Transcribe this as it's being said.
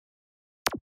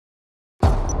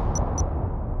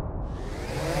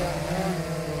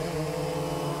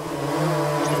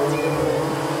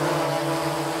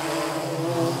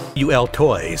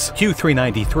WLtoys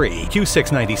Q393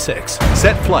 Q696.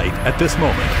 Set flight at this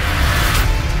moment.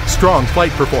 Strong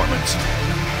flight performance.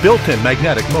 Built-in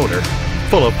magnetic motor,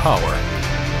 full of power.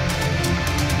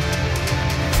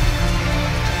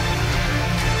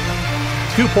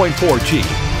 .4G,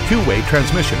 two-way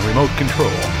transmission remote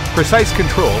control. Precise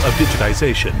control of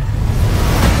digitization.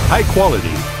 High quality,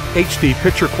 HD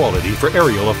picture quality for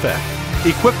aerial effect.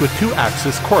 Equipped with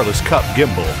 2-axis coreless cup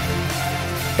gimbal.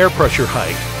 Air pressure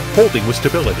height, holding with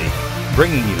stability,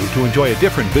 bringing you to enjoy a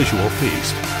different visual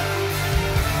feast.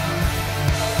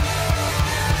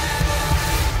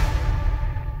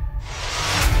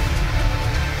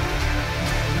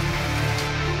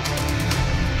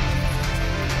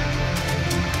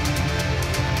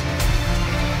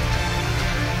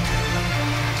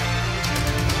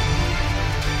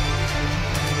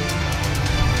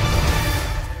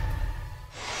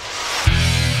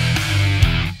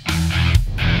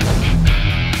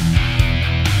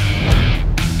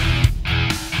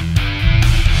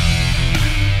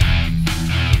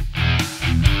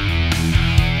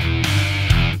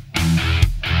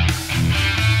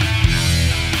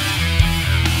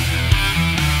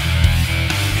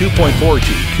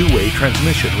 .4G two-way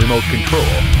transmission remote control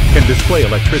can display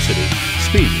electricity,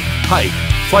 speed, height,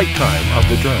 flight time of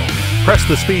the drone. Press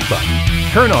the speed button.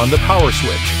 Turn on the power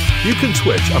switch. You can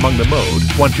switch among the mode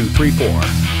 1, 2, 3, 4.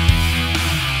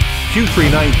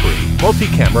 Q393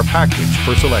 multi-camera package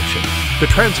for selection. The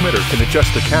transmitter can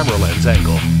adjust the camera lens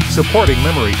angle, supporting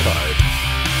memory card.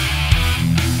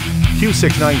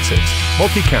 Q696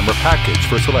 multi-camera package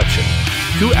for selection.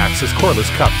 2-axis coreless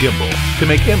cup gimbal to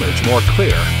make image more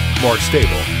clear, more stable.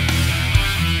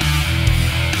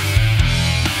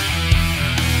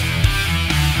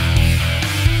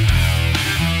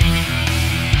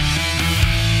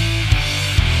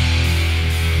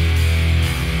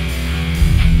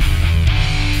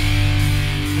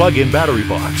 Plug-in battery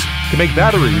box to make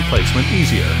battery replacement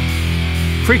easier.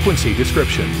 Frequency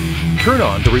description. Turn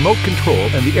on the remote control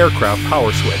and the aircraft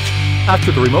power switch.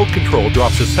 After the remote control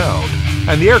drops a sound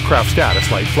and the aircraft status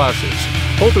light flashes,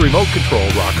 hold the remote control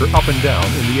rocker up and down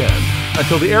in the end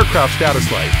until the aircraft status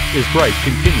light is bright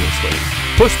continuously.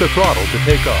 Push the throttle to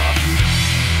take off.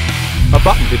 A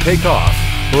button to take off.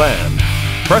 Land.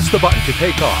 Press the button to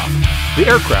take off. The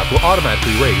aircraft will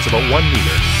automatically raise about 1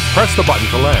 meter. Press the button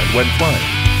to land when flying.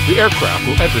 The aircraft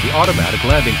will enter the automatic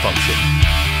landing function.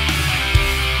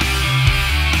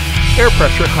 Air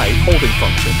pressure height holding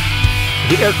function.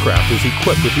 The aircraft is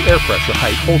equipped with the air pressure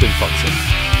height holding function.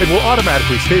 It will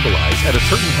automatically stabilize at a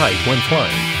certain height when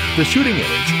flying. The shooting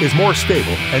image is more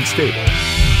stable and stable.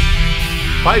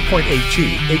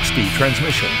 5.8G HD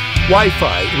transmission.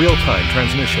 Wi-Fi real-time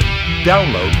transmission.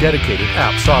 Download dedicated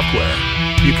app software.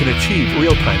 You can achieve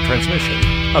real-time transmission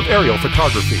of aerial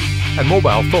photography and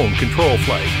mobile phone control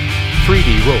flight.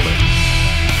 3D rolling.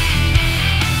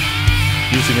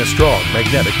 Using a strong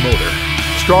magnetic motor.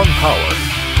 Strong power.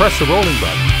 Press the rolling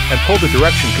button and pull the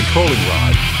direction controlling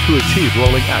rod to achieve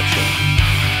rolling action.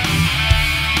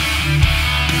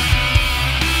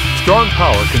 Strong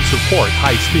power can support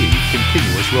high-speed,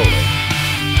 continuous rolling.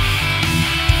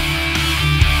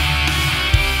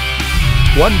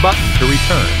 1 button to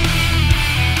return.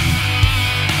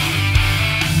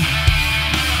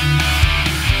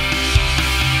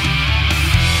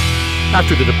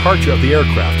 After the departure of the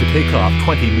aircraft to take off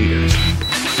 20 meters,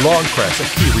 long press a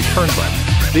key return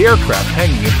button. The aircraft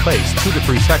hanging in place 2 to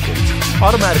 3 seconds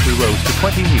automatically rose to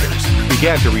 20 meters,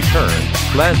 began to return,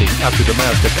 landing after the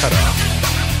Mazda cutoff.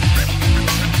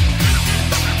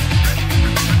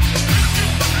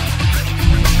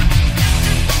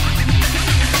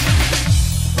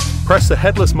 Press the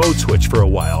headless mode switch for a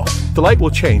while. The light will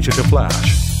change into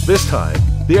flash. This time,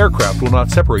 the aircraft will not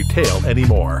separate tail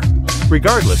anymore.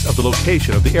 Regardless of the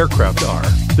location of the aircraft are,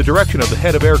 the direction of the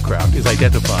head of aircraft is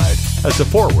identified as the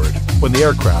forward when the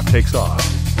aircraft takes off.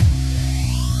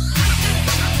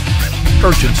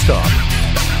 Urgent stop.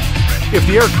 If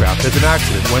the aircraft has an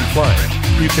accident when flying,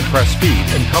 you can press speed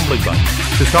and tumbling buttons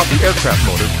to stop the aircraft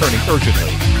motor turning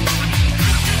urgently.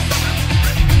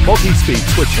 Multi-speed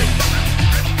switching.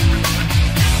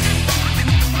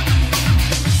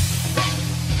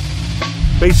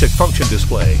 Basic function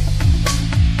display.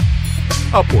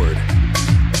 Upward.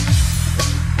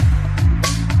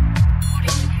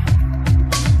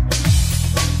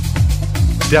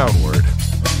 Downward.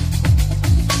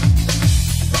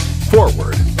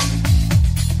 Forward.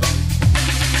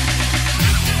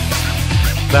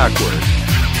 Backward.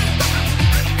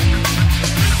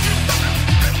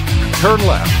 Turn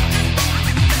left.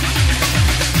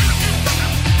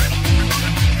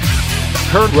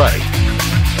 Turn right.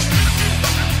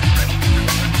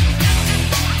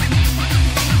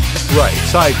 Right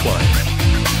side flying.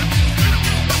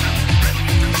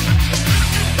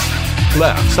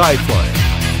 Left side flying.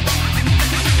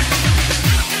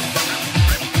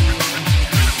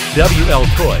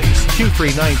 WLtoys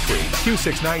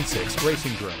Q696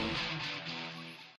 racing drone.